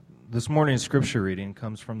This morning's scripture reading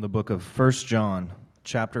comes from the book of 1 John,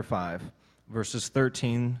 chapter 5, verses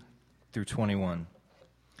 13 through 21.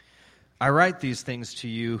 I write these things to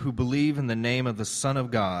you who believe in the name of the Son of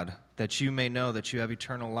God, that you may know that you have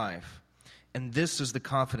eternal life. And this is the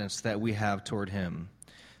confidence that we have toward him,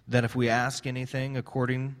 that if we ask anything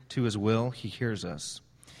according to his will, he hears us.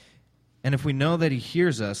 And if we know that he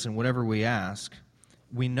hears us in whatever we ask,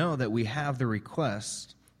 we know that we have the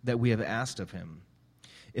request that we have asked of him.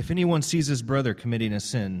 If anyone sees his brother committing a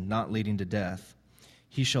sin not leading to death,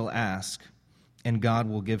 he shall ask, and God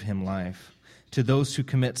will give him life. To those who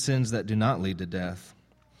commit sins that do not lead to death,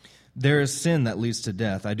 there is sin that leads to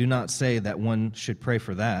death. I do not say that one should pray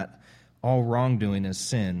for that. All wrongdoing is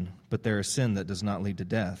sin, but there is sin that does not lead to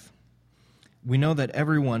death. We know that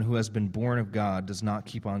everyone who has been born of God does not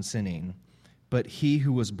keep on sinning, but he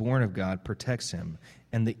who was born of God protects him,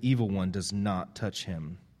 and the evil one does not touch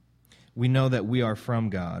him. We know that we are from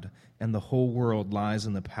God, and the whole world lies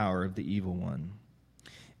in the power of the evil one.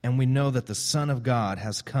 And we know that the Son of God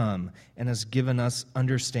has come and has given us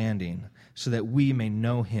understanding, so that we may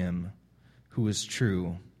know him who is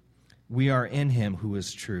true. We are in him who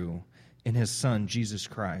is true, in his Son, Jesus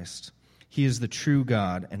Christ. He is the true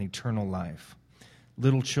God and eternal life.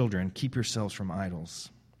 Little children, keep yourselves from idols.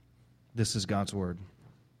 This is God's word.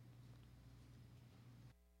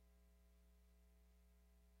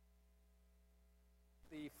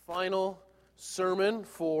 The final sermon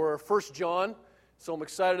for 1 John, so I'm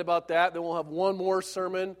excited about that. Then we'll have one more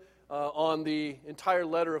sermon on the entire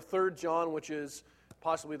letter of 3 John, which is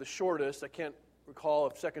possibly the shortest. I can't recall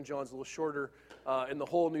if 2 John's a little shorter in the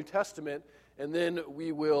whole New Testament. And then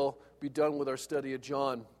we will be done with our study of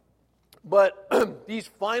John. But these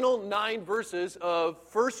final 9 verses of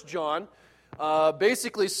 1 John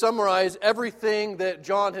basically summarize everything that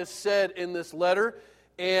John has said in this letter.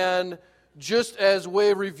 And just as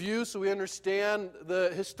way of review, so we understand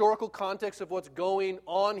the historical context of what's going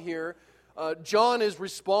on here, John is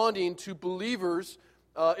responding to believers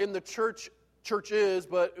in the churches,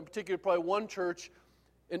 but in particular probably one church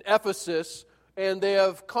in Ephesus, and they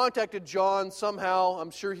have contacted John somehow.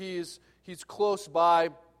 I'm sure he's close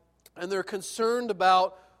by, and they're concerned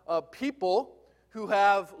about people who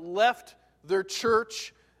have left their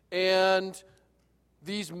church, and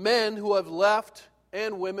these men who have left,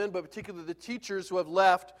 and women, but particularly the teachers who have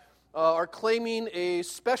left, are claiming a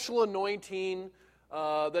special anointing,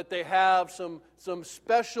 that they have some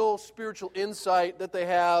special spiritual insight that they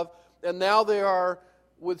have, and now they are,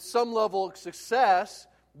 with some level of success,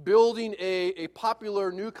 building a popular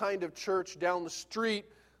new kind of church down the street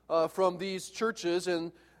from these churches,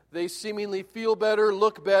 and they seemingly feel better,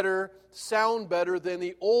 look better, sound better than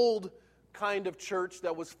the old kind of church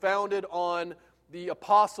that was founded on the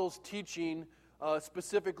apostles' teaching,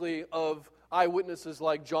 specifically of eyewitnesses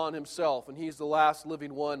like John himself, and he's the last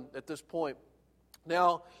living one at this point.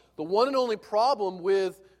 Now, the one and only problem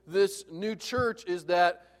with this new church is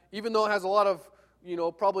that even though it has a lot of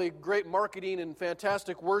probably great marketing and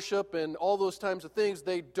fantastic worship and all those types of things,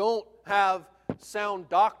 they don't have sound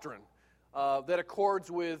doctrine that accords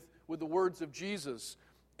with the words of Jesus.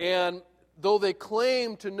 And though they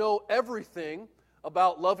claim to know everything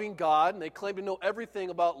about loving God, and they claim to know everything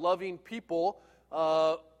about loving people,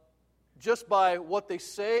 just by what they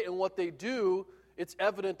say and what they do, it's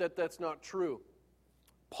evident that that's not true.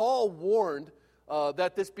 Paul warned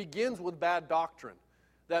that this begins with bad doctrine.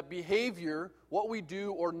 That behavior, what we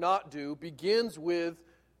do or not do, begins with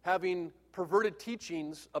having perverted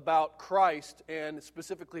teachings about Christ, and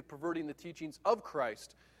specifically perverting the teachings of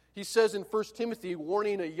Christ. He says in 1 Timothy,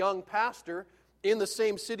 warning a young pastor in the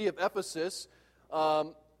same city of Ephesus,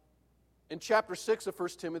 in chapter 6 of 1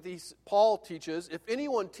 Timothy, Paul teaches, if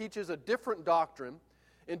anyone teaches a different doctrine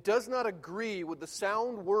and does not agree with the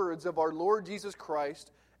sound words of our Lord Jesus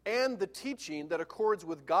Christ and the teaching that accords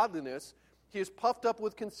with godliness, he is puffed up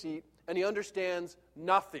with conceit, and he understands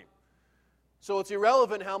nothing. So it's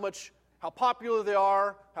irrelevant how popular they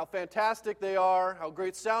are, how fantastic they are, how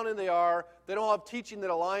great sounding they are. They don't have teaching that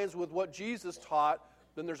aligns with what Jesus taught,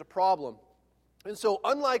 then there's a problem. And so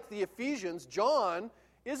unlike the Ephesians, John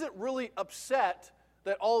isn't really upset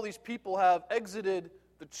that all these people have exited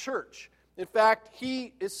the church. In fact,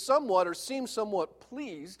 he is somewhat, or seems somewhat,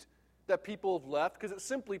 pleased that people have left, because it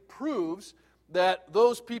simply proves that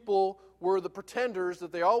those people were the pretenders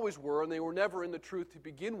that they always were, and they were never in the truth to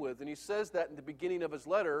begin with. And he says that in the beginning of his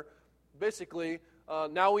letter, basically,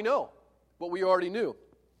 now we know what we already knew.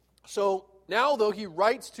 So now, though, he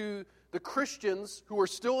writes to the Christians who are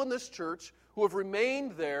still in this church, who have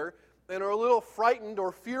remained there, and are a little frightened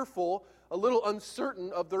or fearful, a little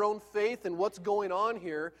uncertain of their own faith and what's going on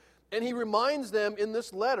here. And he reminds them in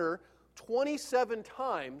this letter 27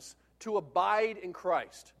 times to abide in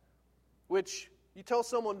Christ, which you tell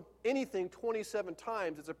someone anything 27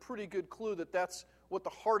 times, it's a pretty good clue that that's what the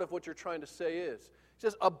heart of what you're trying to say is. He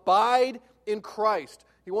says, abide in Christ.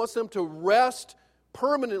 He wants them to rest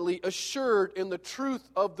permanently assured in the truth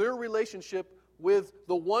of their relationship with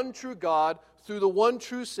the one true God through the one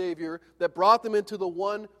true Savior that brought them into the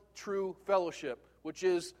one true fellowship, which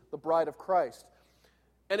is the bride of Christ.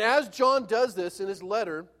 And as John does this in his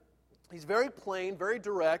letter, he's very plain, very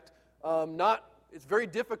direct. It's very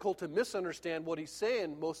difficult to misunderstand what he's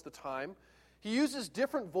saying most of the time. He uses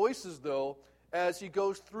different voices, though, as he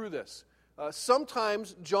goes through this.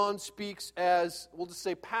 Sometimes John speaks as, we'll just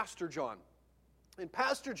say, Pastor John. And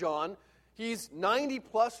Pastor John, he's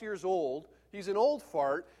 90-plus years old. He's an old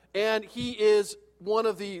fart, and he is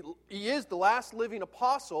the last living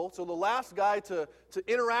apostle, so the last guy to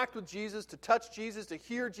interact with Jesus, to touch Jesus, to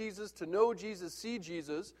hear Jesus, to know Jesus, see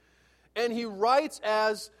Jesus. And he writes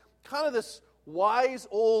as kind of this wise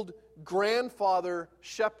old grandfather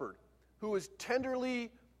shepherd who is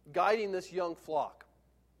tenderly guiding this young flock.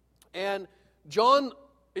 And John,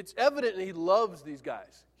 it's evident that he loves these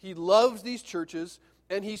guys. He loves these churches,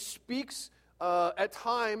 and he speaks at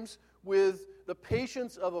times with the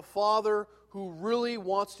patience of a father who really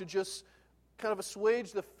wants to just kind of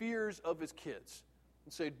assuage the fears of his kids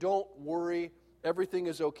and say, don't worry, everything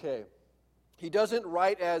is okay. He doesn't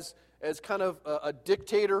write as kind of a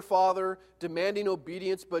dictator father demanding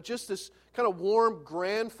obedience, but just this kind of warm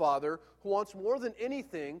grandfather who wants more than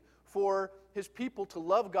anything for his people to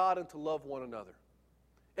love God and to love one another.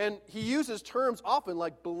 And he uses terms often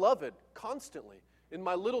like beloved constantly, in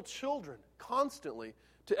my little children constantly,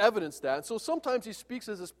 to evidence that. And so sometimes he speaks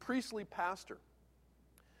as this priestly pastor.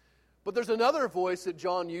 But there's another voice that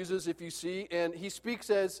John uses, if you see, and he speaks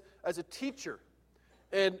as a teacher.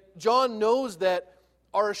 And John knows that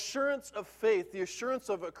our assurance of faith, the assurance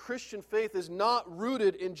of a Christian faith, is not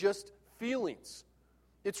rooted in just feelings.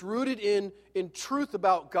 It's rooted in truth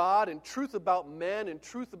about God and truth about men and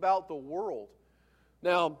truth about the world.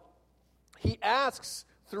 Now, he asks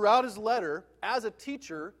throughout his letter, as a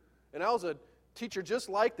teacher, and I was a teacher just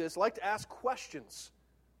like this, I like to ask questions,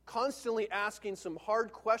 constantly asking some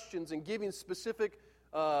hard questions and giving specific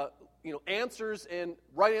answers and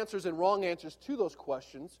right answers and wrong answers to those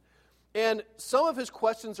questions. And some of his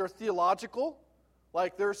questions are theological,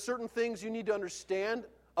 like there are certain things you need to understand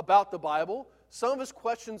about the Bible. Some of his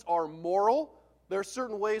questions are moral. There are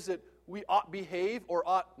certain ways that we ought behave or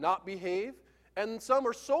ought not behave. And some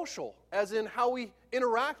are social, as in how we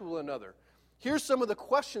interact with one another. Here's some of the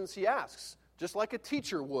questions he asks, just like a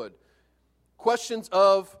teacher would. Questions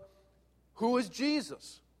of, who is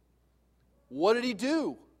Jesus? What did he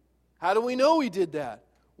do? How do we know he did that?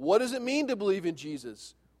 What does it mean to believe in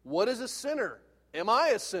Jesus? What is a sinner? Am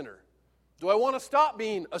I a sinner? Do I want to stop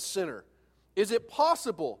being a sinner? Is it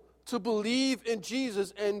possible to believe in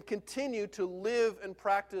Jesus and continue to live and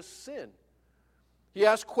practice sin? He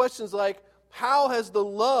asks questions like, how has the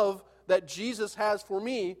love that Jesus has for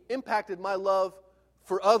me impacted my love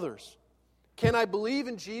for others? Can I believe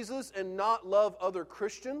in Jesus and not love other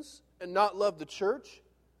Christians and not love the church?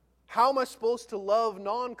 How am I supposed to love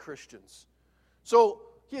non-Christians? So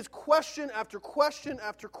he has question after question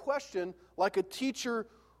after question, like a teacher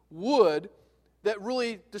would, that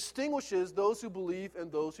really distinguishes those who believe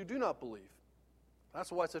and those who do not believe.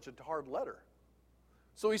 That's why it's such a hard letter.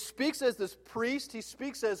 So he speaks as this priest. He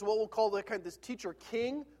speaks as what we'll call this teacher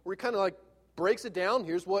king, where he kind of like breaks it down.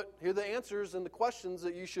 Here are the answers and the questions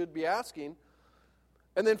that you should be asking.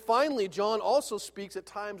 And then finally, John also speaks at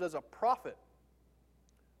times as a prophet,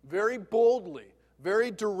 very boldly,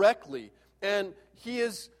 very directly. And he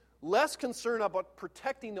is less concerned about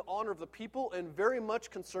protecting the honor of the people and very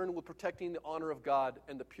much concerned with protecting the honor of God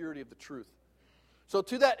and the purity of the truth. So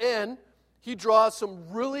to that end, he draws some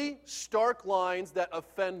really stark lines that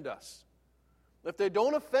offend us. If they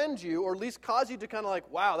don't offend you, or at least cause you to kind of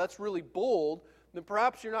like, wow, that's really bold, then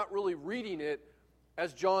perhaps you're not really reading it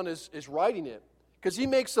as John is writing it. Because he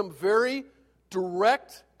makes some very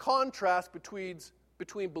direct contrast between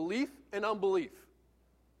belief and unbelief.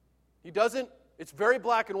 It's very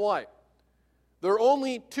black and white. There are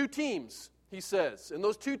only two teams, he says. And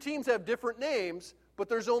those two teams have different names, but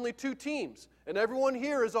there's only two teams. And everyone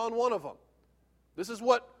here is on one of them. This is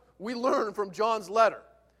what we learn from John's letter.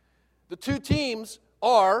 The two teams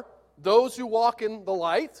are those who walk in the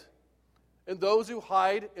light and those who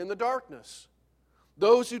hide in the darkness.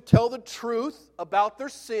 Those who tell the truth about their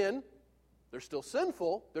sin, they're still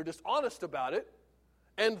sinful, they're just honest about it,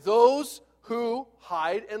 and those who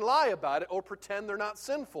hide and lie about it or pretend they're not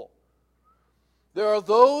sinful. There are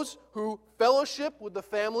those who fellowship with the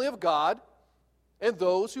family of God and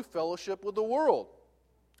those who fellowship with the world.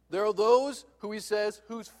 There are those who, he says,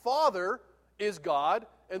 whose father is God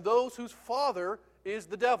and those whose father is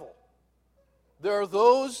the devil. There are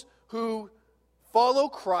those who follow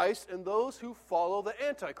Christ and those who follow the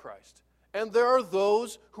Antichrist. And there are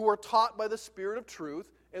those who are taught by the Spirit of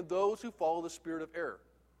truth and those who follow the spirit of error.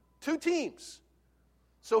 Two teams.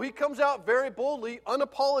 So he comes out very boldly,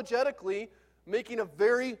 unapologetically, making a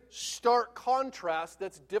very stark contrast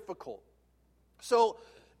that's difficult. So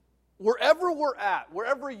wherever we're at,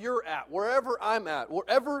 wherever you're at, wherever I'm at,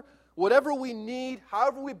 whatever we need,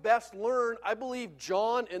 however we best learn, I believe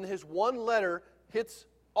John in his one letter hits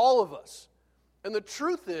all of us. And the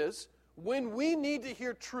truth is, when we need to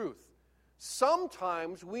hear truth,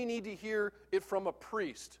 sometimes we need to hear it from a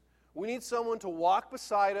priest. We need someone to walk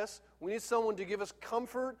beside us. We need someone to give us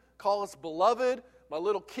comfort, call us beloved, my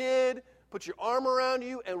little kid, put your arm around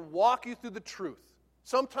you, and walk you through the truth.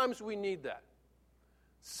 Sometimes we need that.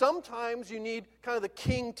 Sometimes you need kind of the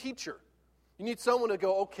king teacher. You need someone to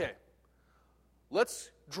go, okay,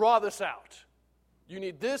 let's draw this out. You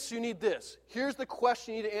need this, you need this. Here's the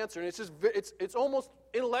question you need to answer. And it's almost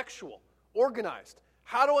intellectual, organized.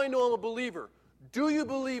 How do I know I'm a believer? Do you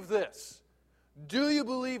believe this? Do you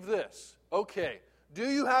believe this? Okay. Do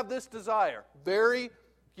you have this desire? Very,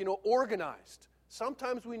 organized.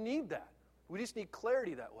 Sometimes we need that. We just need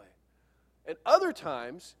clarity that way. And other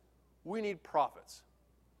times, we need prophets.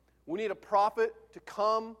 We need a prophet to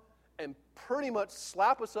come and pretty much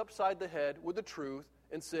slap us upside the head with the truth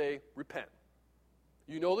and say, repent.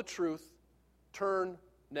 You know the truth. Turn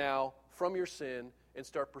now from your sin and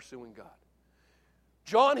start pursuing God.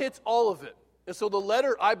 John hits all of it. And so the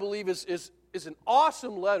letter, I believe, is an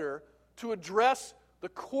awesome letter to address the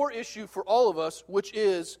core issue for all of us, which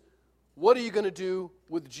is, what are you going to do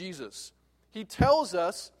with Jesus? He tells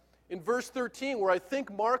us in verse 13, where I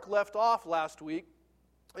think Mark left off last week,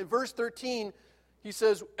 in verse 13, he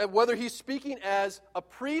says, whether he's speaking as a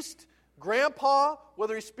priest, grandpa,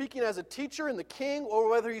 whether he's speaking as a teacher and the king, or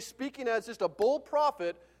whether he's speaking as just a bold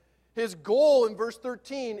prophet, his goal in verse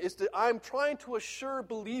 13 is that I'm trying to assure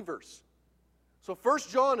believers. So 1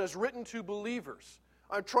 John is written to believers.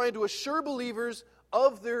 I'm trying to assure believers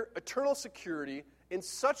of their eternal security in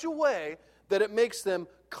such a way that it makes them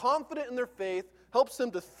confident in their faith, helps them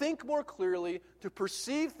to think more clearly, to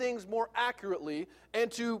perceive things more accurately, and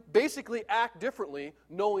to basically act differently,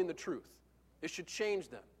 knowing the truth. It should change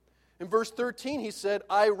them. In verse 13, he said,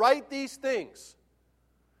 I write these things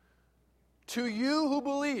to you who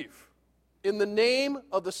believe in the name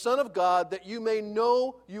of the Son of God, that you may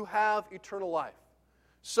know you have eternal life.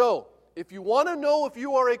 So, if you want to know if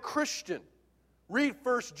you are a Christian, read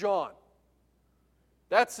 1 John.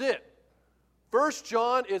 That's it. 1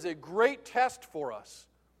 John is a great test for us.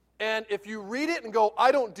 And if you read it and go,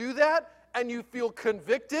 I don't do that, and you feel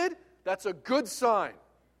convicted, that's a good sign.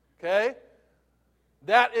 Okay?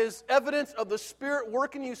 That is evidence of the Spirit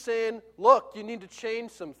working you saying, look, you need to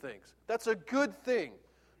change some things. That's a good thing.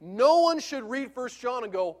 No one should read 1 John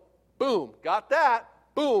and go, boom, got that,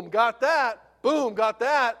 boom, got that, boom, got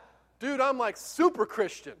that. Dude, I'm like super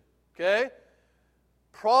Christian. Okay?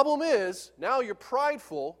 Problem is, now you're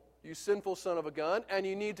prideful, you sinful son of a gun, and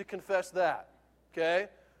you need to confess that. Okay?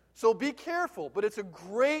 So be careful, but it's a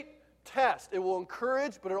great test. It will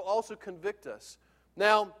encourage, but it will also convict us.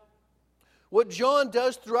 Now, what John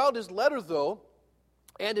does throughout his letter, though,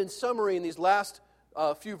 and in summary in these last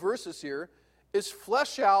few verses here, is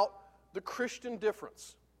flesh out the Christian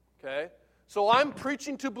difference. Okay? So I'm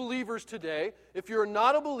preaching to believers today. If you're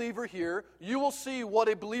not a believer here, you will see what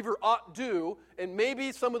a believer ought do, and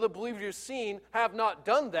maybe some of the believers you've seen have not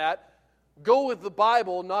done that. Go with the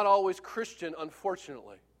Bible, not always Christian,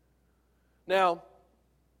 unfortunately. Now,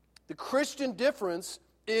 the Christian difference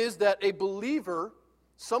is that a believer,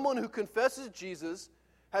 someone who confesses Jesus,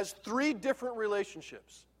 has three different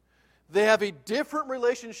relationships. They have a different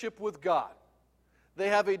relationship with God. They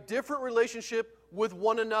have a different relationship with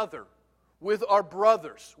one another, with our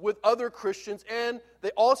brothers, with other Christians, and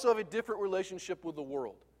they also have a different relationship with the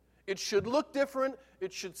world. It should look different,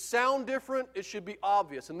 it should sound different, it should be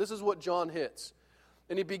obvious, and this is what John hits.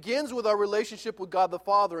 And he begins with our relationship with God the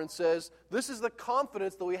Father and says, this is the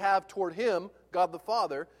confidence that we have toward Him, God the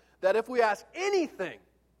Father, that if we ask anything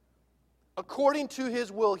according to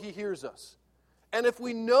His will, He hears us. And if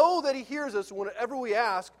we know that He hears us whenever we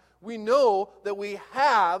ask, we know that we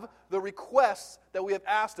have the requests that we have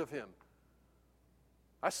asked of Him.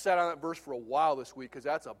 I sat on that verse for a while this week because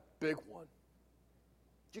that's a big one.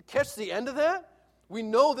 Did you catch the end of that? We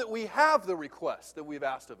know that we have the requests that we've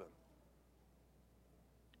asked of Him.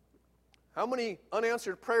 How many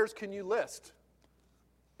unanswered prayers can you list?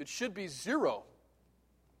 It should be 0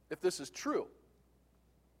 if this is true.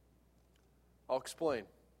 I'll explain.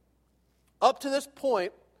 Up to this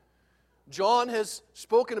point, John has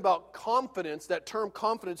spoken about confidence, that term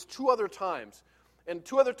confidence, 2 other times. And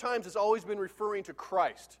 2 other times has always been referring to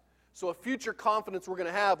Christ. So a future confidence we're going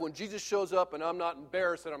to have when Jesus shows up and I'm not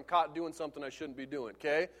embarrassed that I'm caught doing something I shouldn't be doing,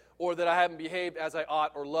 okay? Or that I haven't behaved as I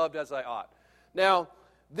ought or loved as I ought. Now,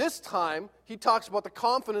 this time, he talks about the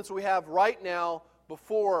confidence we have right now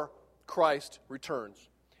before Christ returns.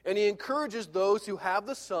 And he encourages those who have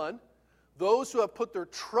the Son, those who have put their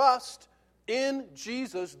trust in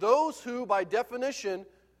Jesus, those who, by definition,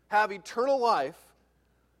 have eternal life,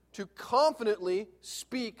 to confidently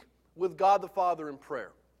speak with God the Father in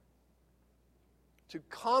prayer. To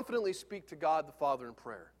confidently speak to God the Father in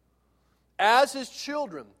prayer. As His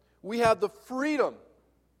children, we have the freedom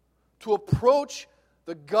to approach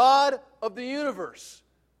the God of the universe,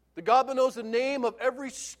 the God that knows the name of every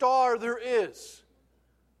star there is,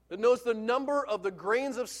 that knows the number of the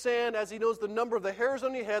grains of sand as He knows the number of the hairs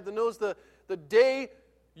on your head, that knows the day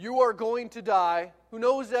you are going to die, who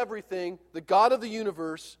knows everything, the God of the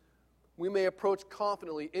universe. We may approach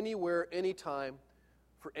confidently anywhere, anytime,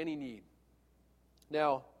 for any need.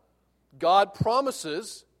 Now, God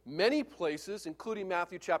promises many places, including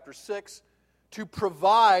Matthew chapter 6, to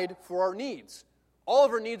provide for our needs. All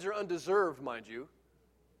of our needs are undeserved, mind you.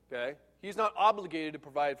 Okay? He's not obligated to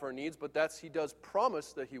provide for our needs, but He does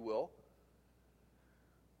promise that He will.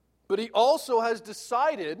 But He also has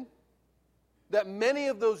decided that many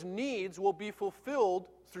of those needs will be fulfilled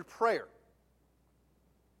through prayer.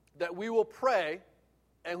 That we will pray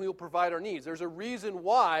and we will provide our needs. There's a reason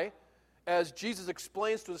why, as Jesus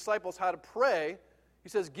explains to the disciples how to pray, He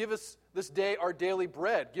says, give us this day our daily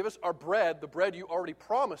bread. Give us our bread, the bread you already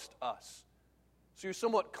promised us. So you're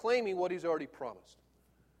somewhat claiming what He's already promised.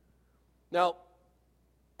 Now,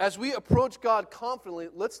 as we approach God confidently,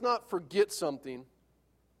 let's not forget something.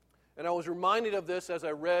 And I was reminded of this as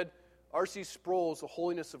I read R.C. Sproul's The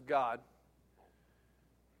Holiness of God,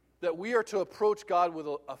 that we are to approach God with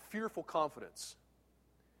a fearful confidence.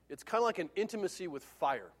 It's kind of like an intimacy with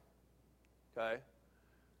fire. Okay?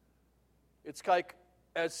 It's like,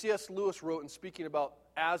 as C.S. Lewis wrote in speaking about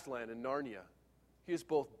Aslan in Narnia, he is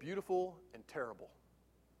both beautiful and terrible.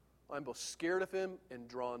 I'm both scared of him and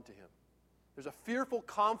drawn to him. There's a fearful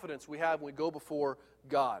confidence we have when we go before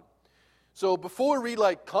God. So before we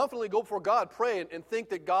read, confidently go before God, pray, and think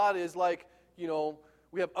that God is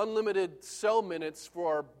we have unlimited cell minutes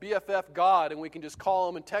for our BFF God, and we can just call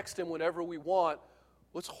Him and text Him whenever we want.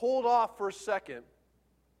 Let's hold off for a second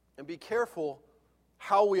and be careful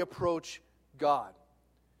how we approach God.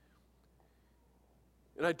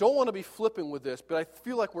 And I don't want to be flippant with this, but I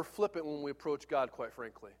feel like we're flippant when we approach God, quite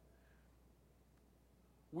frankly.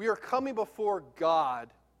 We are coming before God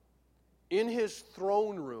in His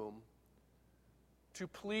throne room to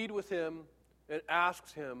plead with Him and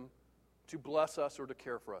ask Him to bless us or to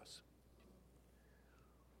care for us.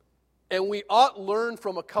 And we ought learn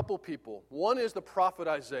from a couple people. One is the prophet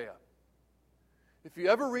Isaiah. If you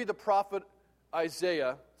ever read the prophet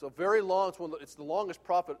Isaiah, it's a very long, it's the longest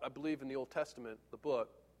prophet, I believe, in the Old Testament, the book.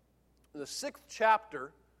 In the 6th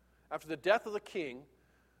chapter, after the death of the king,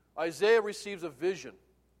 Isaiah receives a vision.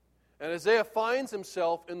 And Isaiah finds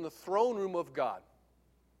himself in the throne room of God.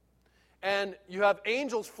 And you have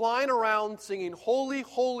angels flying around singing, "Holy,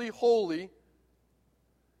 holy, holy."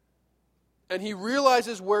 And he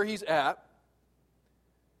realizes where he's at.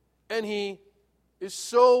 And he is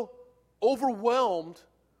so overwhelmed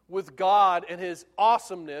with God and His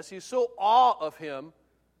awesomeness. He's so awe of Him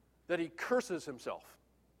that he curses himself.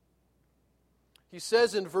 He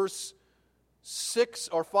says in verse 6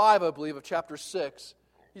 or 5, I believe, of chapter 6,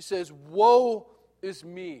 he says, "Woe is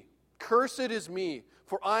me, cursed is me,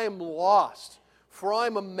 for I am lost. For I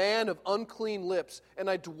am a man of unclean lips, and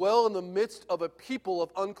I dwell in the midst of a people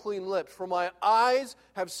of unclean lips. For my eyes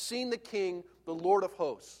have seen the King, the Lord of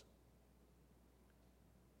hosts."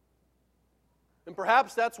 And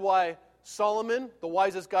perhaps that's why Solomon, the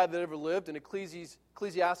wisest guy that ever lived, in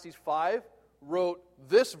Ecclesiastes 5, wrote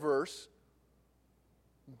this verse,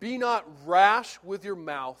 "Be not rash with your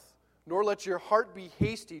mouth, nor let your heart be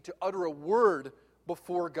hasty to utter a word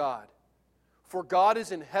before God. For God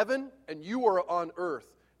is in heaven, and you are on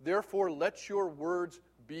earth. Therefore, let your words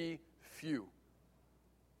be few."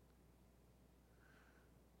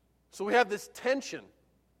 So we have this tension.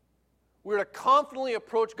 We're to confidently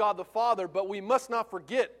approach God the Father, but we must not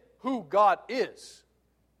forget who God is.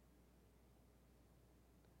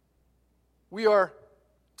 We are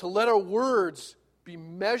to let our words be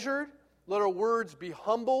measured, let our words be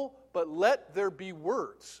humble, but let there be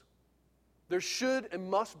words. There should and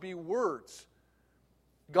must be words.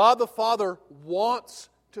 God the Father wants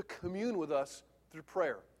to commune with us through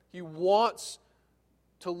prayer. He wants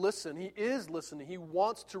to listen. He is listening. He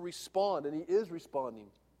wants to respond, and He is responding.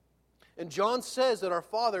 And John says that our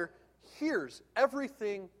Father hears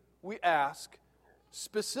everything we ask,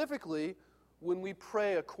 specifically when we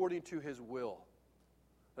pray according to His will.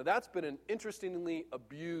 Now that's been an interestingly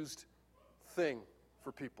abused thing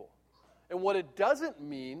for people. And what it doesn't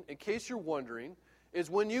mean, in case you're wondering, is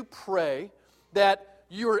when you pray that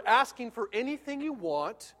you're asking for anything you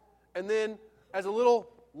want, and then as a little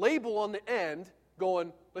label on the end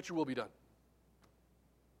going, let your will be done.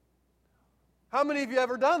 How many of you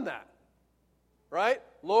ever done that? Right?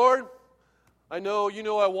 Lord, I know you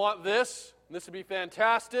know I want this, and this would be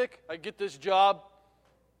fantastic. I get this job,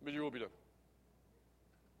 but your will be done.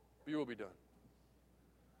 Your will be done.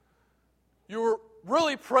 You're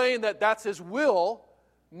really praying that that's His will,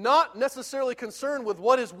 not necessarily concerned with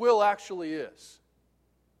what His will actually is.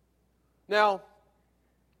 Now,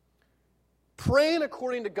 praying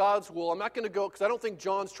according to God's will, I'm not going to go, because I don't think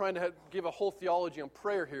John's trying to give a whole theology on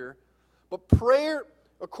prayer here, but prayer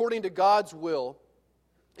according to God's will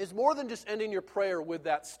is more than just ending your prayer with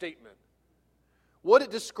that statement. What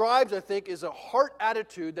it describes, I think, is a heart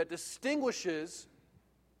attitude that distinguishes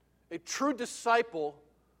a true disciple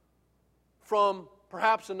from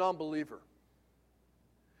perhaps a non-believer.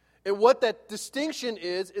 And what that distinction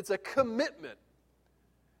is, it's a commitment.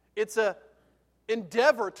 It's an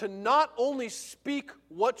endeavor to not only speak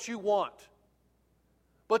what you want,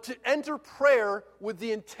 but to enter prayer with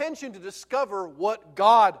the intention to discover what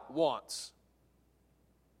God wants.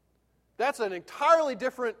 That's an entirely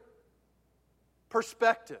different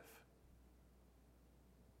perspective.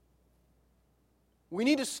 We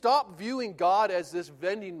need to stop viewing God as this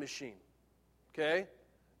vending machine. Okay?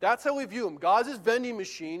 That's how we view Him. God's this vending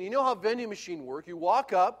machine. You know how vending machines work. You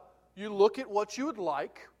walk up, you look at what you would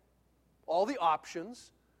like, all the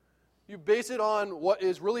options. You base it on what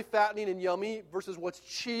is really fattening and yummy versus what's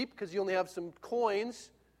cheap because you only have some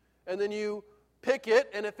coins. And then you pick it,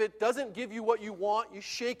 and if it doesn't give you what you want, you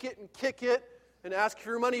shake it and kick it and ask for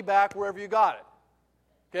your money back wherever you got it.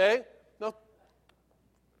 Okay? Now,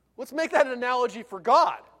 let's make that an analogy for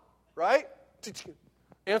God, right?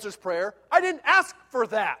 Answers prayer. I didn't ask for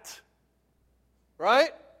that,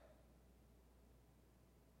 right?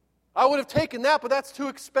 I would have taken that, but that's too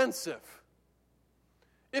expensive.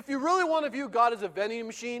 If you really want to view God as a vending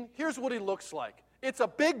machine, here's what He looks like. It's a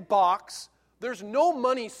big box. There's no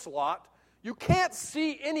money slot. You can't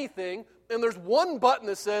see anything, and there's one button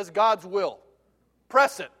that says God's will.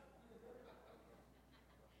 Press it.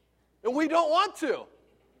 And we don't want to.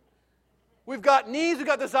 We've got needs, we've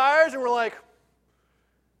got desires, and we're like,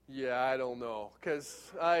 yeah, I don't know,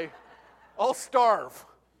 because I'll starve.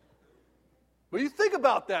 What do you think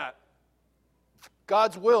about that?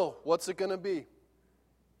 God's will, what's it going to be?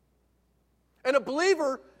 And a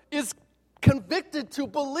believer is convicted to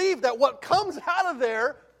believe that what comes out of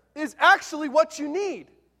there is actually what you need.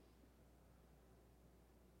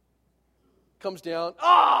 Comes down,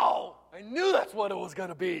 oh, I knew that's what it was going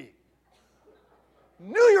to be.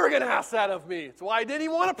 Knew you were going to ask that of me. That's why I didn't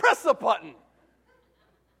even want to press the button.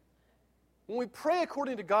 When we pray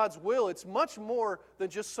according to God's will, it's much more than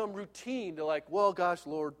just some routine to like, well, gosh,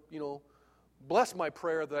 Lord, bless my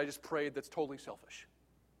prayer that I just prayed that's totally selfish.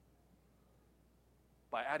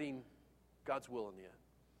 By adding God's will in the end.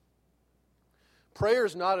 Prayer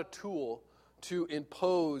is not a tool to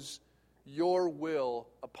impose your will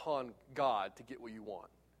upon God to get what you want.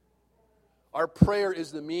 Our prayer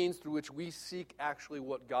is the means through which we seek actually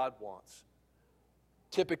what God wants.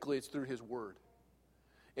 Typically, it's through His Word.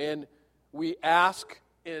 And we ask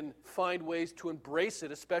and find ways to embrace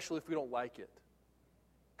it, especially if we don't like it.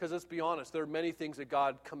 Because let's be honest, there are many things that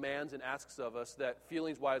God commands and asks of us that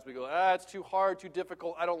feelings-wise we go, it's too hard, too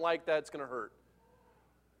difficult, I don't like that, it's going to hurt.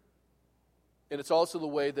 And it's also the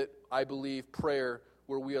way that I believe prayer,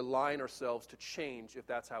 where we align ourselves to change if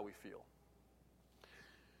that's how we feel.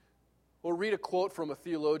 We'll read a quote from a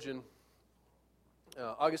theologian.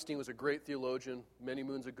 Augustine was a great theologian many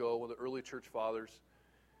moons ago, one of the early church fathers.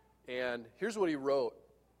 And here's what he wrote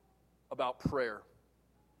about prayer.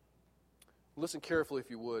 Listen carefully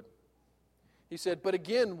if you would. He said, but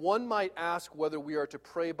again, one might ask whether we are to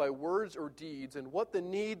pray by words or deeds and what the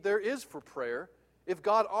need there is for prayer if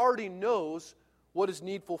God already knows what is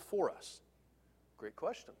needful for us. Great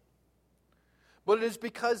question. But it is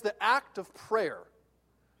because the act of prayer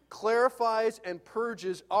clarifies and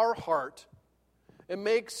purges our heart and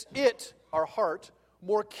makes it, our heart,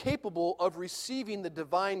 more capable of receiving the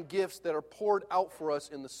divine gifts that are poured out for us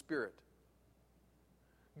in the Spirit.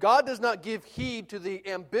 God does not give heed to the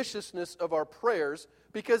ambitiousness of our prayers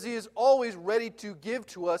because He is always ready to give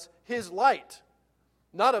to us His light.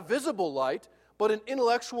 Not a visible light, but an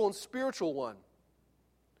intellectual and spiritual one.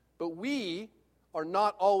 But we are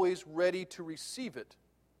not always ready to receive it.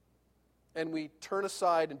 And we turn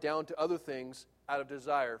aside and down to other things out of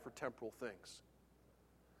desire for temporal things.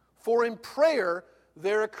 For in prayer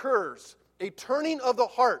there occurs a turning of the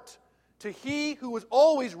heart to He who is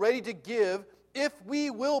always ready to give if we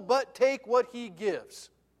will but take what He gives.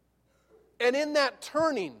 And in that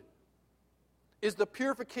turning is the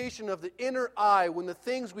purification of the inner eye when the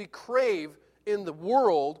things we crave in the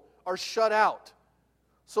world are shut out,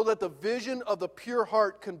 so that the vision of the pure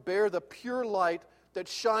heart can bear the pure light that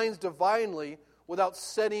shines divinely without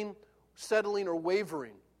settling or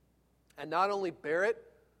wavering. And not only bear it,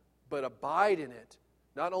 but abide in it,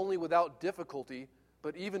 not only without difficulty,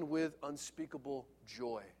 but even with unspeakable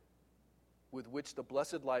joy, with which the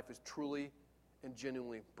blessed life is truly and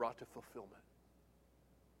genuinely brought to fulfillment.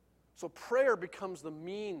 So prayer becomes the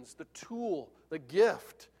means, the tool, the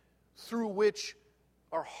gift through which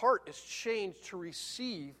our heart is changed to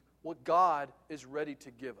receive what God is ready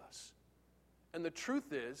to give us. And the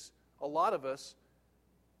truth is, a lot of us,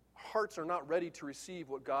 hearts are not ready to receive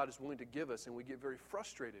what God is willing to give us, and we get very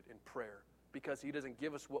frustrated in prayer because He doesn't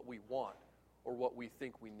give us what we want or what we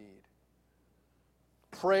think we need.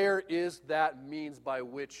 Prayer is that means by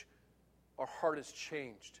which our heart is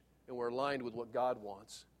changed and we're aligned with what God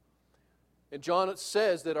wants. And John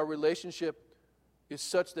says that our relationship is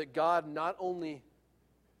such that God not only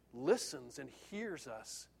listens and hears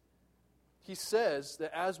us, He says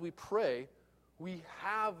that as we pray, we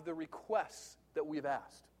have the requests that we've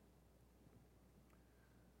asked.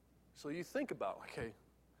 So you think about, okay,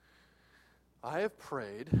 I have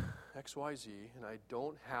prayed XYZ and I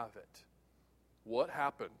don't have it. What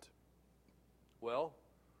happened? Well,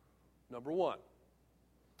 number one,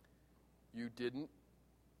 you didn't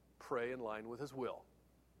pray in line with His will.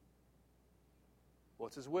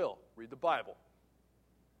 What's His will? Read the Bible.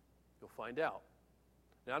 You'll find out.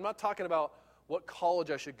 Now, I'm not talking about what college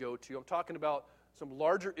I should go to. I'm talking about some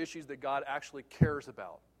larger issues that God actually cares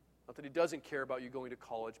about. Not that He doesn't care about you going to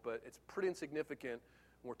college, but it's pretty insignificant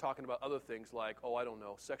when we're talking about other things like,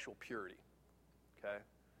 sexual purity. Okay?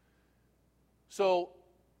 So,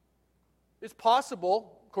 it's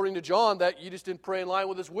possible, according to John, that you just didn't pray in line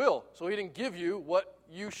with His will. So He didn't give you what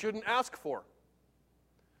you shouldn't ask for.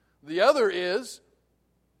 The other is,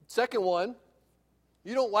 second one,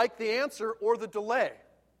 you don't like the answer or the delay.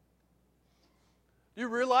 Do you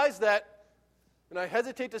realize that, and I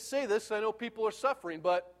hesitate to say this, I know people are suffering,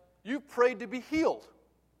 but you've prayed to be healed.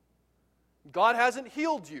 God hasn't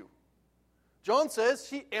healed you. John says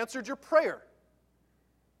He answered your prayer.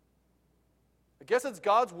 I guess it's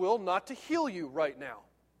God's will not to heal you right now.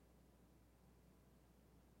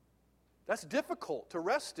 That's difficult to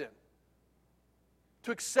rest in.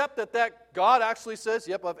 To accept that God actually says,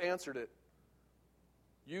 yep, I've answered it.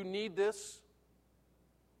 You need this,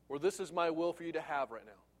 or this is my will for you to have right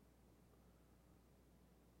now.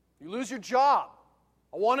 You lose your job.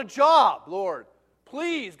 I want a job, Lord.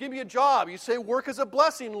 Please give me a job. You say work is a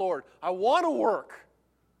blessing, Lord. I want to work.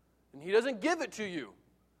 And He doesn't give it to you.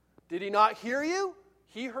 Did He not hear you?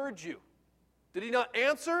 He heard you. Did He not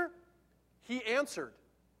answer? He answered.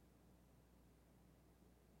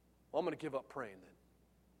 Well, I'm going to give up praying then.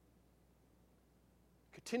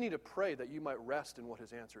 Continue to pray that you might rest in what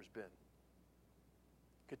His answer has been.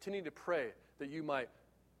 Continue to pray that you might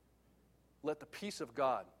let the peace of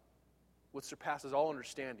God, which surpasses all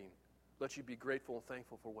understanding, let you be grateful and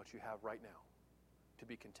thankful for what you have right now, to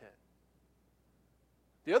be content.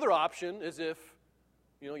 The other option is if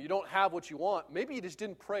you don't have what you want, maybe you just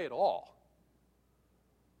didn't pray at all.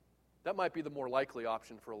 That might be the more likely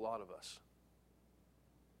option for a lot of us.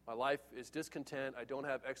 My life is discontent. I don't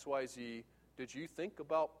have XYZ. Did you think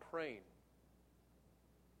about praying?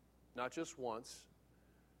 Not just once,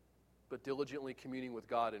 but diligently communing with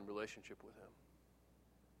God in relationship with Him,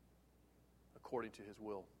 according to His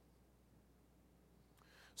will.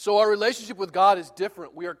 So our relationship with God is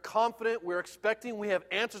different. We are confident, we're expecting, we have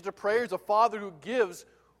answers to prayers, a Father who gives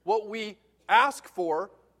what we ask for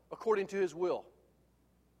according to His will.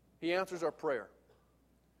 He answers our prayer.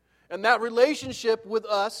 And that relationship with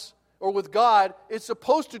us, or with God, is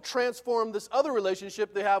supposed to transform this other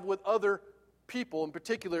relationship they have with other people, in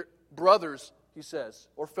particular brothers, he says,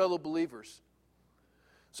 or fellow believers.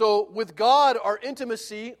 So with God, our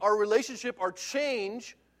intimacy, our relationship, our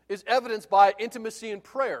change is evidenced by intimacy in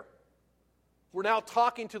prayer. We're now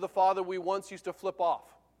talking to the Father we once used to flip off.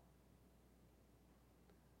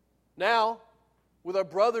 Now, with our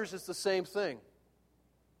brothers, it's the same thing.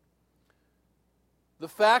 The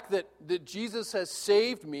fact that Jesus has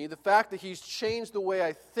saved me, the fact that He's changed the way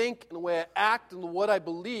I think and the way I act and what I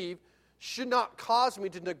believe, should not cause me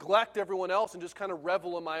to neglect everyone else and just kind of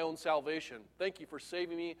revel in my own salvation. Thank you for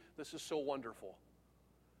saving me. This is so wonderful.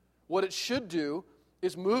 What it should do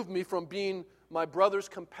is move me from being my brother's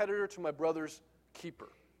competitor to my brother's keeper.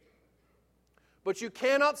 But you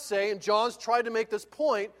cannot say, and John's tried to make this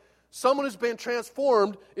point, someone who's been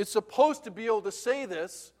transformed is supposed to be able to say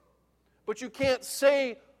this, but you can't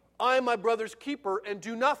say, I'm my brother's keeper, and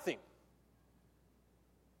do nothing.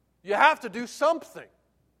 You have to do something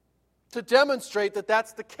to demonstrate that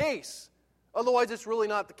that's the case. Otherwise, it's really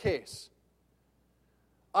not the case.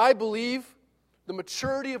 I believe the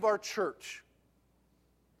maturity of our church,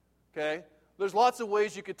 okay? There's lots of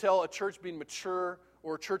ways you could tell a church being mature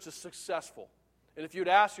or a church is successful. And if you'd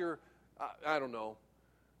ask your, I don't know,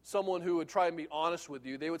 someone who would try and be honest with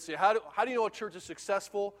you, they would say, how do you know a church is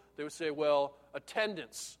successful? They would say, well,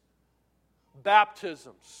 attendance,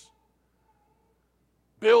 baptisms,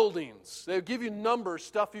 buildings. They would give you numbers,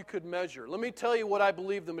 stuff you could measure. Let me tell you what I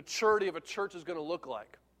believe the maturity of a church is going to look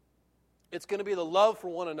like. It's going to be the love for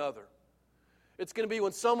one another. It's going to be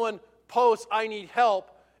when someone posts, I need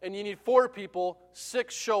help, and you need 4 people,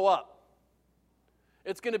 6 show up.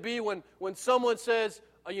 It's going to be when someone says,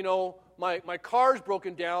 my car's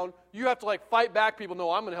broken down, you have to fight back people.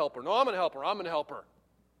 No, I'm going to help her. No, I'm going to help her. I'm going to help her.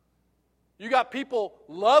 You got people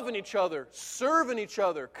loving each other, serving each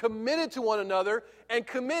other, committed to one another, and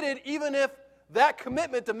committed even if that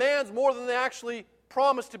commitment demands more than they actually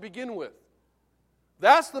promised to begin with.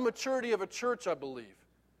 That's the maturity of a church, I believe.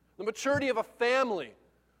 The maturity of a family,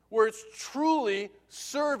 where it's truly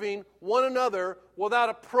serving one another without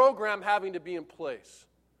a program having to be in place.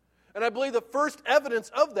 And I believe the first evidence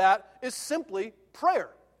of that is simply prayer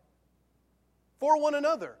for one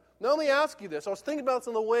another. Now let me ask you this. I was thinking about this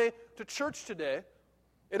on the way to church today.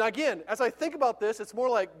 And again, as I think about this, it's more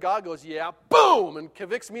like God goes, yeah, boom, and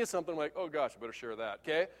convicts me of something. I'm like, oh gosh, I better share that,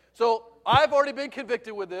 okay? So I've already been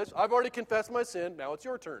convicted with this. I've already confessed my sin. Now it's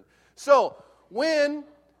your turn. So when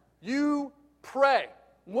you pray,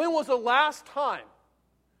 when was the last time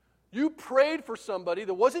you prayed for somebody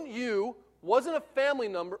that wasn't you, wasn't a family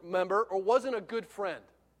member, or wasn't a good friend?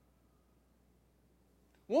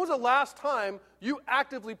 When was the last time you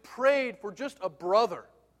actively prayed for just a brother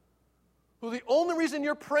who the only reason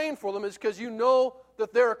you're praying for them is because you know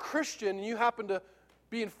that they're a Christian and you happen to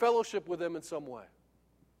be in fellowship with them in some way?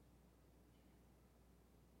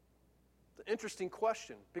 It's an interesting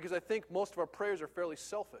question because I think most of our prayers are fairly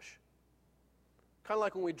selfish. Kind of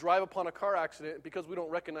like when we drive upon a car accident, because we don't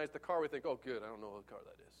recognize the car, we think, oh good, I don't know what car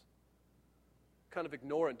that is. Kind of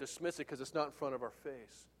ignore it and dismiss it because it's not in front of our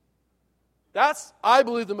face. That's, I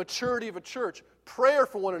believe, the maturity of a church. Prayer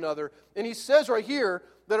for one another. And he says right here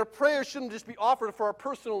that a prayer shouldn't just be offered for our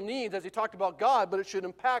personal needs, as he talked about God, but it should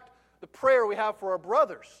impact the prayer we have for our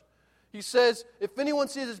brothers. He says, if anyone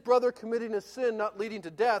sees his brother committing a sin not leading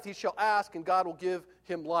to death, he shall ask, and God will give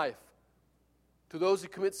him life. To those who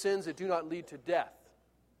commit sins that do not lead to death.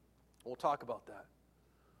 We'll talk about that.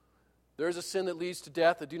 There is a sin that leads to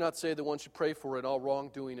death. I do not say that one should pray for it. All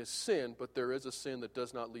wrongdoing is sin, but there is a sin that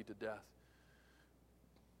does not lead to death.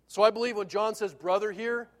 So I believe when John says brother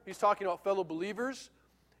here, he's talking about fellow believers.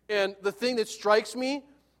 And the thing that strikes me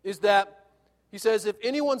is that he says, if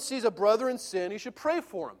anyone sees a brother in sin, he should pray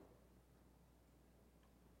for him.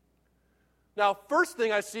 Now, first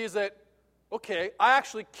thing I see is that, okay, I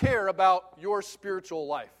actually care about your spiritual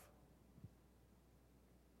life.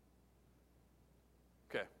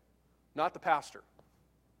 Okay, not the pastor.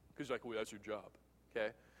 Because he's like, well, that's your job. Okay,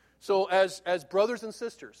 so as brothers and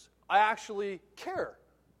sisters, I actually care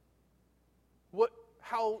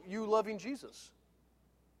how you loving Jesus.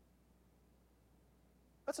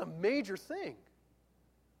 That's a major thing.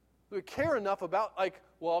 We care enough about,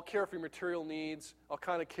 I'll care for your material needs. I'll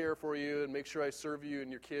kind of care for you and make sure I serve you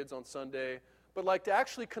and your kids on Sunday. But to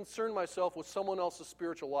actually concern myself with someone else's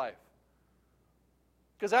spiritual life.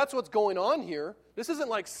 Because that's what's going on here. This isn't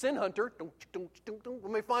like Sin Hunter.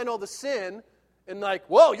 When we find all the sin and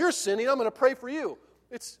whoa, you're sinning, I'm going to pray for you.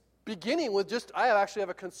 It's beginning with I actually have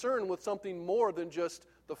a concern with something more than just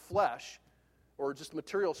the flesh or just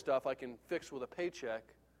material stuff I can fix with a paycheck.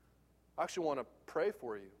 I actually want to pray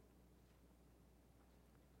for you.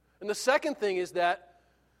 And the second thing is that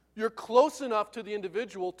you're close enough to the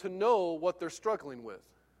individual to know what they're struggling with.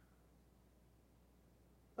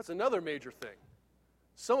 That's another major thing.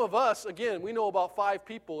 Some of us, again, we know about 5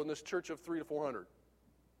 people in this church of 300 to 400.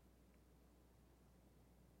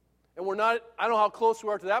 And I don't know how close we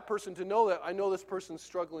are to that person to know that I know this person's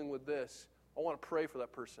struggling with this. I want to pray for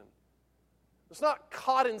that person. It's not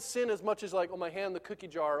caught in sin as much as like, oh, my hand in the cookie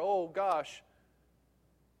jar, oh gosh.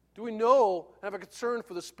 Do we know, have a concern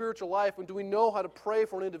for the spiritual life, and do we know how to pray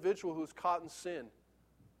for an individual who is caught in sin?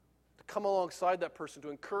 To come alongside that person, to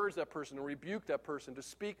encourage that person, to rebuke that person, to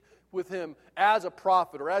speak with him as a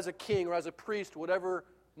prophet or as a king or as a priest, whatever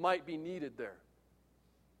might be needed there.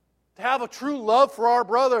 To have a true love for our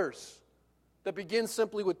brothers that begins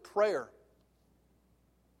simply with prayer.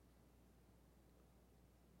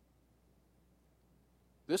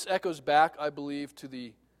 This echoes back, I believe, to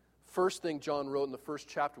the first thing John wrote in the first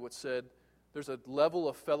chapter, which said there's a level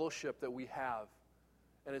of fellowship that we have.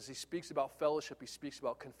 And as he speaks about fellowship, he speaks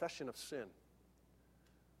about confession of sin,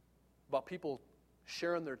 about people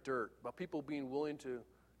sharing their dirt, about people being willing to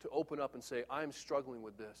open up and say, I'm struggling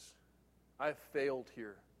with this. I have failed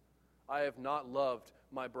here. I have not loved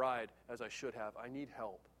my bride as I should have. I need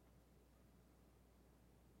help.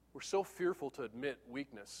 We're so fearful to admit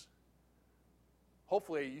weakness.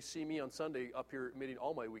 Hopefully you see me on Sunday up here admitting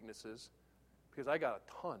all my weaknesses, because I got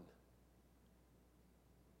a ton.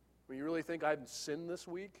 When you really think I've sinned this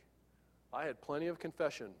week, I had plenty of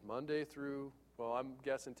confession Monday through, well, I'm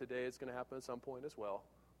guessing today it's going to happen at some point as well,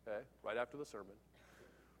 okay, right after the sermon.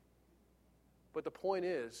 But the point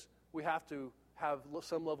is, we have to have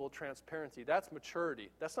some level of transparency. That's maturity.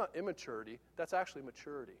 That's not immaturity. That's actually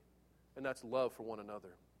maturity. And that's love for one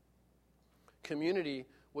another. Community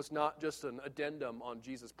was not just an addendum on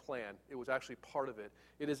Jesus' plan. It was actually part of it.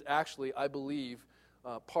 It is actually, I believe,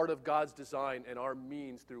 part of God's design and our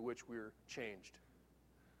means through which we're changed.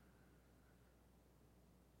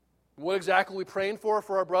 What exactly are we praying for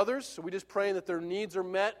our brothers? Are we just praying that their needs are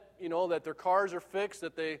met, that their cars are fixed,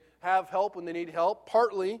 that they have help when they need help?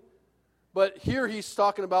 Partly. But here he's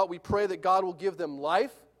talking about we pray that God will give them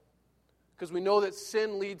life, because we know that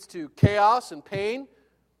sin leads to chaos and pain.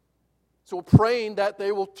 So we're praying that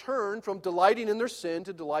they will turn from delighting in their sin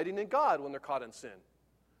to delighting in God when they're caught in sin.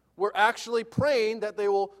 We're actually praying that they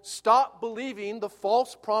will stop believing the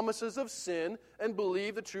false promises of sin and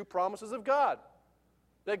believe the true promises of God.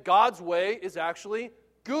 That God's way is actually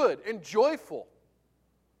good and joyful.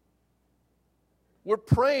 We're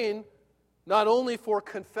praying not only for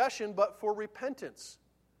confession, but for repentance,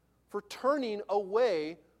 for turning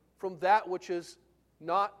away from that which is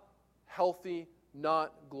not healthy,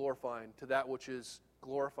 not glorifying, to that which is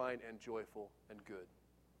glorifying and joyful and good.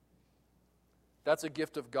 That's a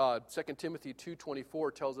gift of God. 2 Timothy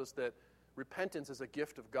 2:24 tells us that repentance is a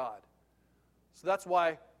gift of God. So that's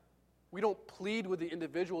why we don't plead with the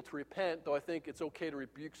individual to repent, though I think it's okay to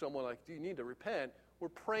rebuke someone like, do you need to repent? We're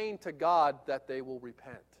praying to God that they will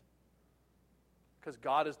repent. Because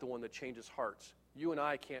God is the one that changes hearts. You and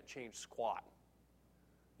I can't change squat.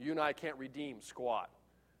 You and I can't redeem squat.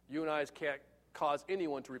 You and I can't cause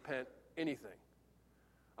anyone to repent anything.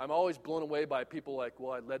 I'm always blown away by people like,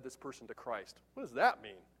 well, I led this person to Christ. What does that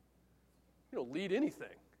mean? You don't lead anything.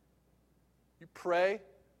 You pray,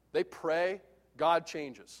 they pray, God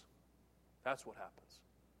changes. That's what happens.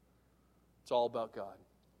 It's all about God.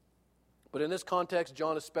 But in this context,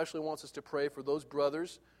 John especially wants us to pray for those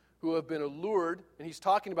brothers who have been allured, and he's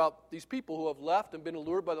talking about these people who have left and been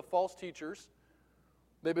allured by the false teachers.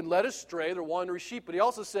 They've been led astray, they're wandering sheep, but he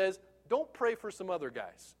also says, don't pray for some other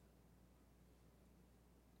guys.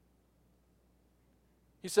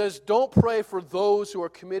 He says, don't pray for those who are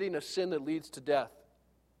committing a sin that leads to death.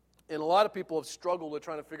 And a lot of people have struggled with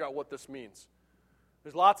trying to figure out what this means.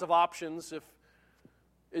 There's lots of options. If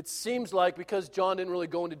it seems like, because John didn't really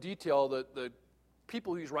go into detail, that the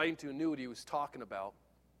people he's writing to knew what he was talking about.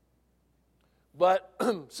 But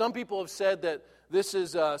some people have said that this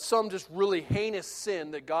is some just really heinous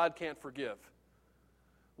sin that God can't forgive.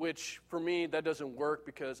 Which, for me, that doesn't work,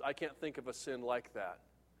 because I can't think of a sin like that.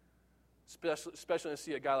 Especially when I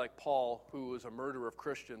see a guy like Paul, who was a murderer of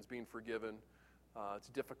Christians, being forgiven. It's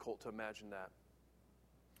difficult to imagine that.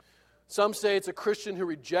 Some say it's a Christian who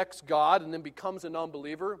rejects God and then becomes a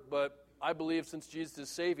non-believer, but I believe since Jesus is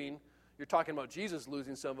saving, you're talking about Jesus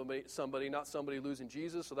losing somebody, not somebody losing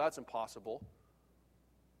Jesus, so that's impossible.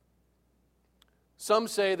 Some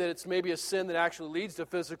say that it's maybe a sin that actually leads to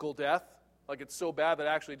physical death, like it's so bad that it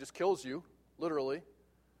actually just kills you, literally.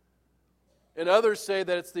 And others say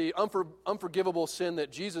that it's the unforgivable sin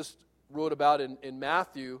that Jesus wrote about in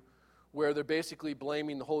Matthew, where they're basically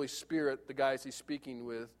blaming the Holy Spirit, the guys he's speaking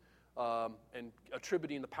with, and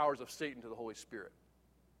attributing the powers of Satan to the Holy Spirit.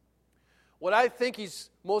 What I think he's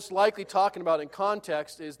most likely talking about in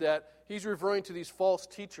context is that he's referring to these false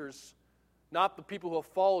teachers, not the people who have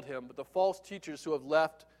followed him, but the false teachers who have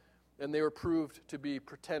left and they were proved to be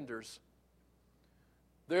pretenders.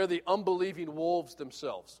 They're the unbelieving wolves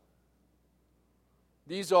themselves.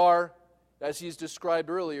 These are, as he's described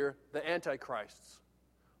earlier, the antichrists.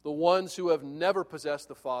 The ones who have never possessed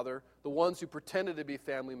the Father, the ones who pretended to be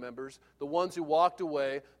family members, the ones who walked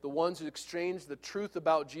away, the ones who exchanged the truth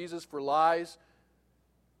about Jesus for lies,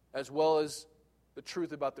 as well as the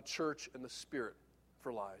truth about the church and the Spirit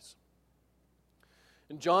for lies.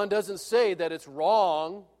 And John doesn't say that it's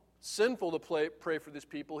wrong, sinful to pray for these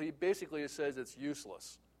people. He basically says it's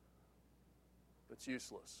useless. It's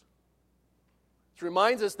useless. It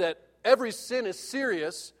reminds us that every sin is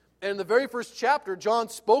serious. And in the very first chapter, John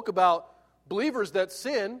spoke about believers that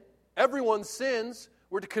sin. Everyone sins.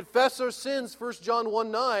 We're to confess our sins, 1 John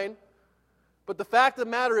 1:9. But the fact of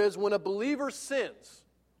the matter is, when a believer sins,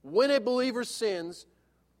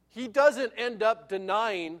 he doesn't end up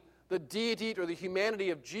denying the deity or the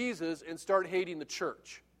humanity of Jesus and start hating the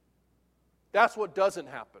church. That's what doesn't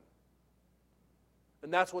happen.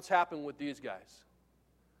 And that's what's happened with these guys.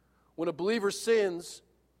 When a believer sins,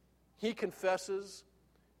 he confesses,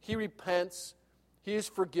 he repents, he is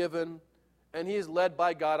forgiven, and he is led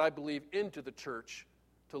by God, I believe, into the church,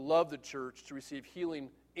 to love the church, to receive healing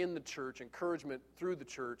in the church, encouragement through the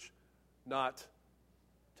church, not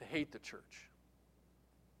to hate the church.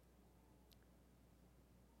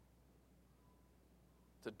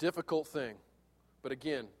 It's a difficult thing. But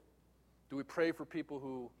again, do we pray for people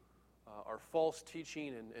who are false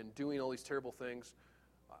teaching and doing all these terrible things?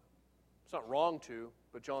 It's not wrong to,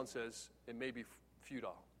 but John says it may be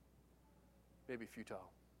futile. Maybe futile.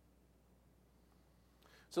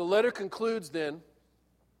 So the letter concludes then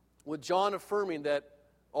with John affirming that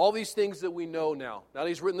all these things that we know now that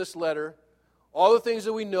he's written this letter, all the things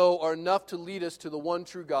that we know are enough to lead us to the one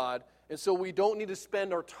true God, and so we don't need to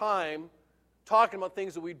spend our time talking about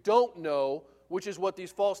things that we don't know, which is what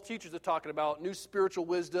these false teachers are talking about, new spiritual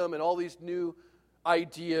wisdom and all these new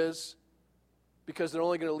ideas, because they're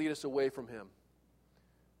only going to lead us away from Him.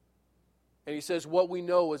 And he says what we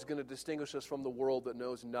know is going to distinguish us from the world that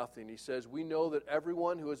knows nothing. He says we know that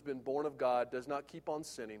everyone who has been born of God does not keep on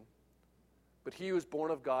sinning, but he who is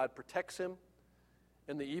born of God protects him,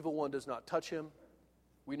 and the evil one does not touch him.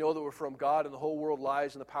 We know that we're from God, and the whole world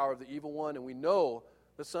lies in the power of the evil one, and we know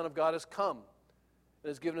the Son of God has come and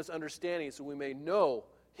has given us understanding so we may know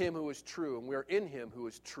Him who is true, and we are in Him who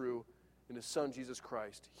is true, in His Son Jesus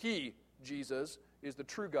Christ. He, Jesus, is the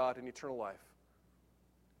true God and eternal life.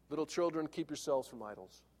 Little children, keep yourselves from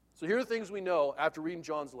idols. So here are the things we know after reading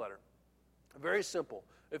John's letter. Very simple.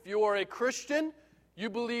 If you are a Christian, you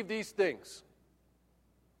believe these things.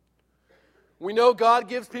 We know God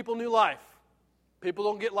gives people new life. People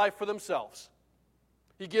don't get life for themselves.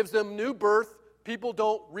 He gives them new birth. People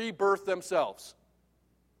don't rebirth themselves.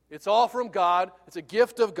 It's all from God. It's a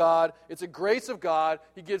gift of God. It's a grace of God.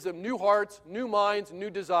 He gives them new hearts, new minds, new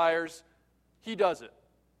desires. He does it.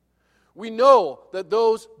 We know that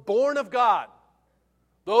those born of God,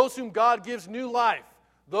 those whom God gives new life,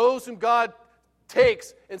 those whom God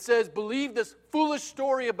takes and says, believe this foolish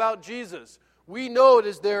story about Jesus, we know it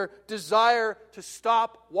is their desire to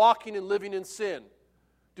stop walking and living in sin.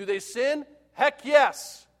 Do they sin? Heck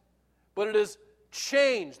yes. But it is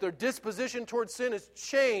changed. Their disposition towards sin is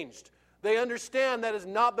changed. They understand that is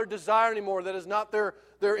not their desire anymore. That is not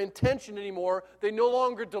their intention anymore. They no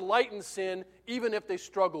longer delight in sin, even if they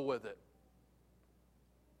struggle with it.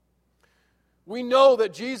 We know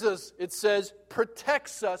that Jesus, it says,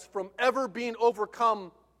 protects us from ever being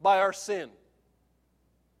overcome by our sin.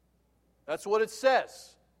 That's what it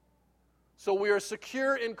says. So we are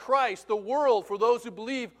secure in Christ. The world, for those who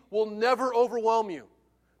believe, will never overwhelm you.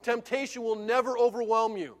 Temptation will never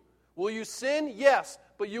overwhelm you. Will you sin? Yes,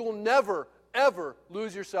 but you will never, ever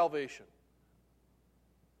lose your salvation.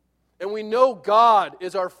 And we know God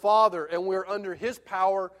is our Father, and we're under His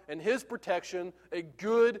power and His protection, a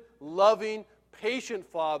good, loving, patient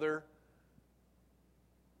Father.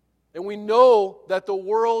 And we know that the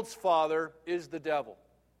world's father is the devil.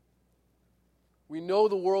 We know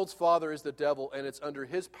the world's father is the devil, and it's under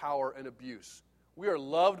his power and abuse. We are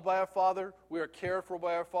loved by our Father. We are cared for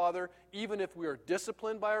by our Father. Even if we are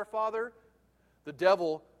disciplined by our Father, the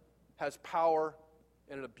devil has power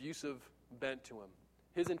and an abusive bent to him.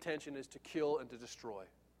 His intention is to kill and to destroy.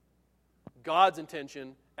 God's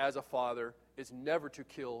intention as a father is never to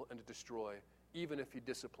kill and to destroy, even if He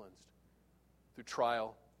disciplines through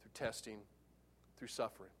trial, through testing, through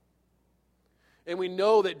suffering. And we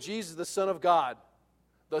know that Jesus, the Son of God,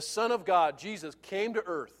 Jesus, came to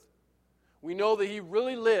earth. We know that He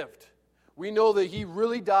really lived. We know that He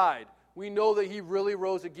really died. We know that He really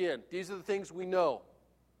rose again. These are the things we know.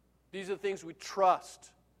 These are the things we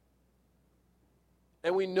trust.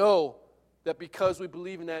 And we know that because we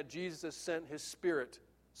believe in that, Jesus has sent His Spirit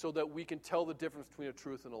so that we can tell the difference between a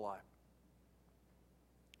truth and a lie.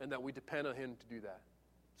 And that we depend on Him to do that.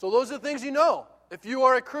 So those are the things you know if you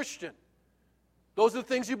are a Christian. Those are the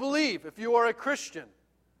things you believe if you are a Christian.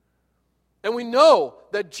 And we know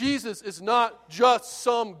that Jesus is not just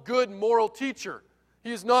some good moral teacher.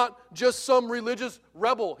 He is not just some religious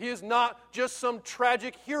rebel. He is not just some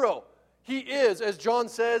tragic hero. He is, as John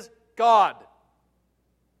says, God.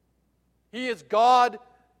 He is God.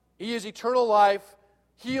 He is eternal life.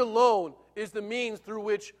 He alone is the means through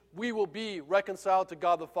which we will be reconciled to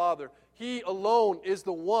God the Father. He alone is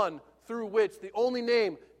the one through which, the only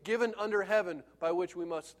name given under heaven by which we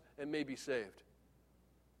must and may be saved.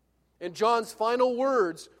 And John's final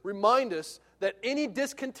words remind us that any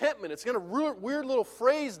discontentment, it's kind of a weird little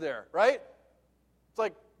phrase there, right? It's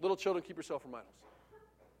like, little children, keep yourself from idols.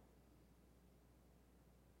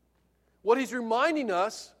 What he's reminding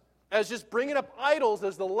us, as just bringing up idols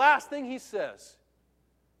as the last thing he says,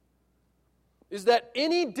 is that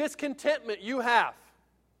any discontentment you have,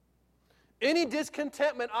 any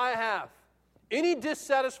discontentment I have, any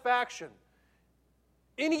dissatisfaction,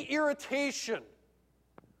 any irritation,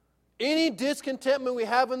 any discontentment we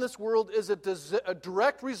have in this world is a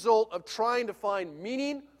direct result of trying to find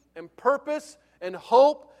meaning and purpose and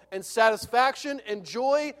hope and satisfaction and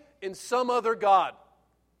joy in some other God.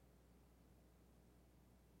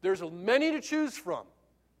 There's many to choose from.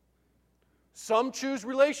 Some choose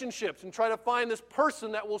relationships and try to find this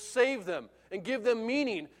person that will save them and give them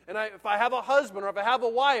meaning. And if I have a husband or if I have a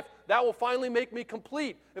wife, that will finally make me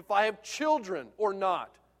complete. If I have children or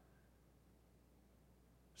not.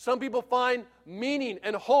 Some people find meaning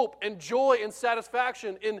and hope and joy and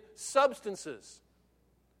satisfaction in substances.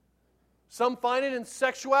 Some find it in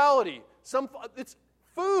sexuality. It's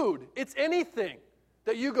food. It's anything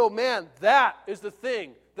that you go, man, that is the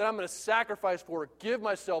thing that I'm going to sacrifice for, give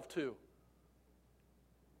myself to.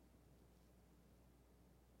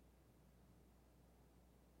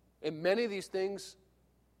 And many of these things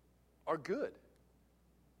are good.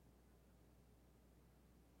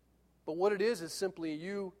 But what it is simply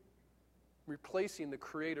you replacing the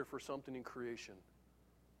Creator for something in creation.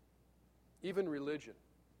 Even religion.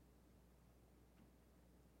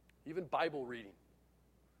 Even Bible reading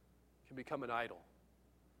can become an idol.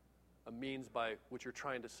 A means by which you're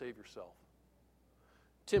trying to save yourself.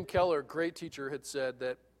 Tim Keller, a great teacher, had said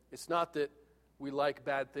that it's not that we like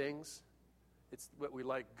bad things, it's that we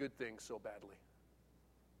like good things so badly.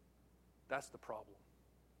 That's the problem.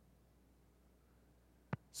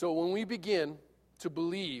 So when we begin to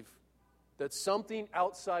believe that something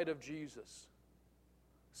outside of Jesus,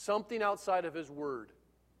 something outside of His Word,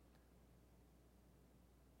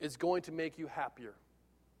 is going to make you happier,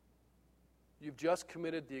 you've just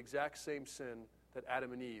committed the exact same sin that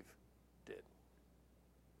Adam and Eve did.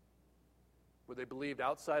 Where they believed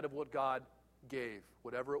outside of what God gave,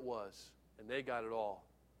 whatever it was, and they got it all,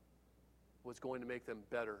 was going to make them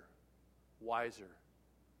better, wiser,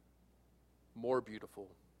 more beautiful,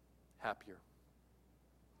 happier.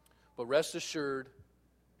 But rest assured,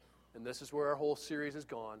 and this is where our whole series has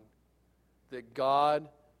gone, that God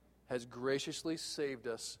has graciously saved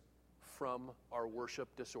us from our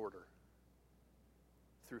worship disorder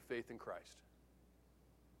through faith in Christ.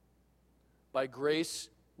 By grace,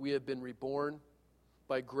 we have been reborn.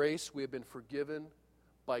 By grace, we have been forgiven.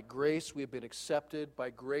 By grace, we have been accepted. By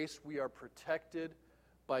grace, we are protected.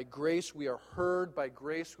 By grace, we are heard. By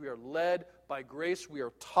grace, we are led. By grace, we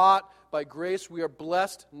are taught. By grace, we are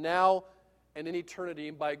blessed now and in eternity.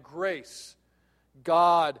 And by grace,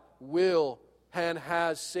 God will and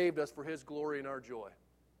has saved us for His glory and our joy.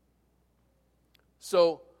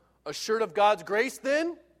 So, assured of God's grace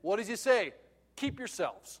then, what does He say? Keep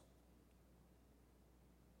yourselves.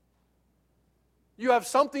 You have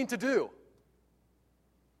something to do.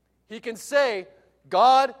 He can say,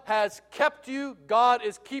 God has kept you, God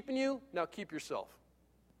is keeping you, now keep yourself.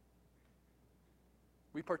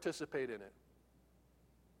 We participate in it.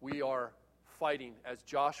 We are fighting as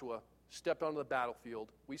Joshua stepped onto the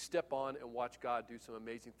battlefield. We step on and watch God do some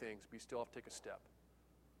amazing things. We still have to take a step.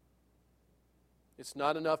 It's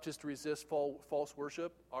not enough just to resist false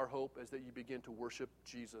worship. Our hope is that you begin to worship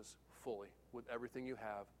Jesus fully with everything you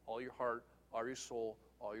have, all your heart, all your soul,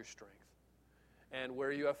 all your strength. And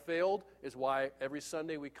where you have failed is why every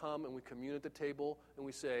Sunday we come and we commune at the table and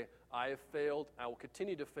we say, I have failed, I will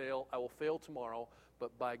continue to fail, I will fail tomorrow,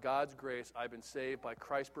 but by God's grace I've been saved by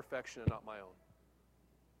Christ's perfection and not my own.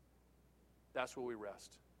 That's where we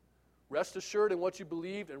rest. Rest assured in what you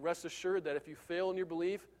believed, and rest assured that if you fail in your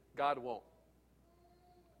belief, God won't.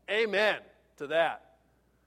 Amen to that.